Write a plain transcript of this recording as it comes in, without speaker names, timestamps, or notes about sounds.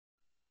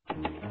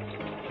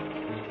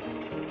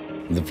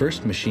The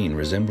first machine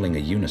resembling a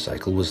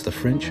unicycle was the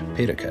French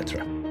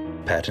pédicatre,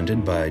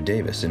 patented by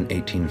Davis in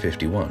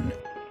 1851.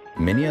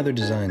 Many other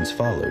designs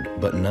followed,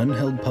 but none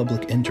held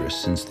public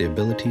interest since the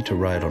ability to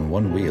ride on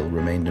one wheel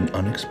remained an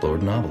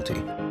unexplored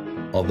novelty.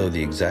 Although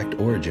the exact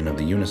origin of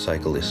the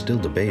unicycle is still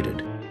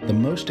debated, the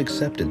most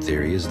accepted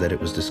theory is that it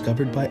was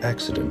discovered by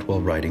accident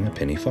while riding a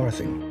penny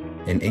farthing.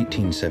 In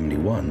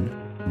 1871,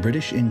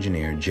 British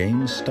engineer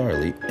James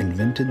Starley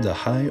invented the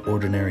high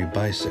ordinary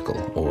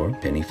bicycle, or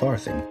penny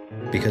farthing,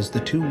 because the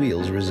two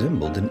wheels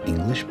resembled an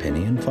English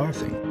penny and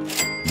farthing.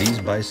 These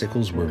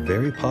bicycles were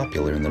very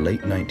popular in the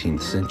late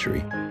 19th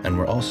century and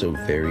were also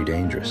very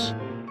dangerous.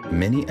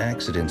 Many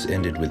accidents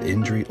ended with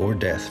injury or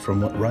death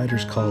from what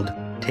riders called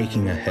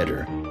taking a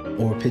header,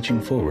 or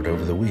pitching forward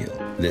over the wheel.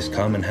 This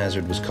common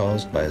hazard was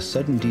caused by a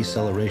sudden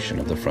deceleration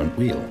of the front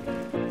wheel.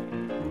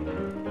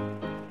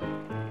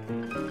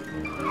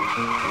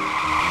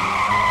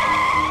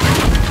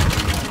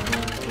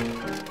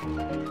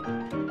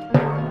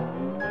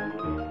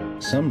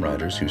 Some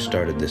riders who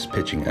started this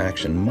pitching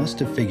action must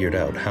have figured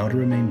out how to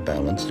remain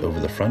balanced over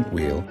the front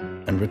wheel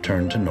and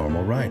return to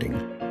normal riding.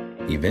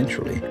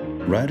 Eventually,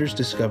 riders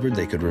discovered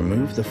they could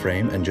remove the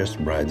frame and just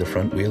ride the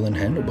front wheel and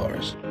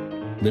handlebars.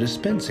 The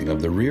dispensing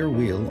of the rear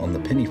wheel on the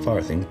penny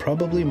farthing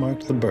probably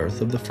marked the birth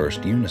of the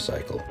first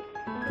unicycle.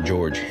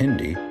 George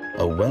Hindy,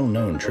 a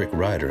well-known trick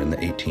rider in the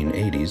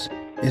 1880s,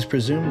 is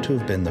presumed to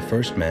have been the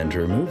first man to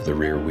remove the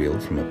rear wheel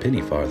from a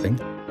penny farthing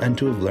and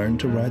to have learned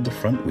to ride the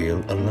front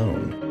wheel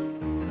alone.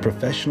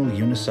 Professional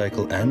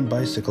unicycle and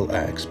bicycle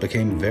acts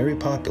became very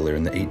popular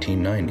in the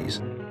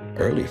 1890s.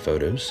 Early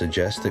photos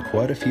suggest that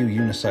quite a few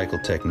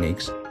unicycle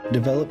techniques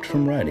developed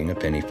from riding a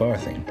penny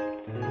farthing.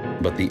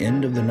 But the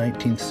end of the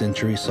 19th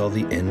century saw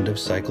the end of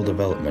cycle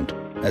development,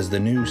 as the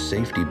new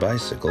safety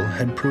bicycle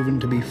had proven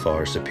to be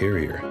far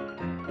superior.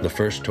 The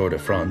first Tour de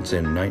France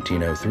in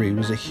 1903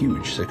 was a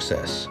huge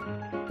success.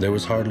 There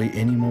was hardly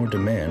any more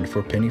demand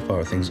for penny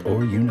farthings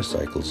or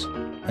unicycles,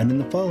 and in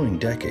the following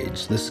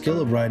decades, the skill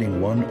of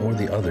riding one or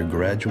the other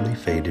gradually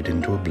faded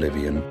into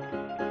oblivion.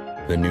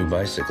 The new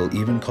bicycle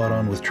even caught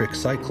on with trick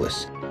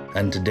cyclists,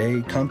 and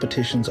today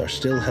competitions are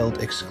still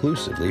held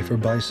exclusively for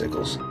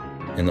bicycles.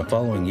 In the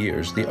following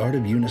years, the art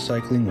of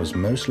unicycling was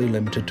mostly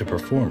limited to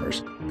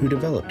performers who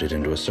developed it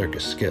into a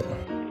circus skill.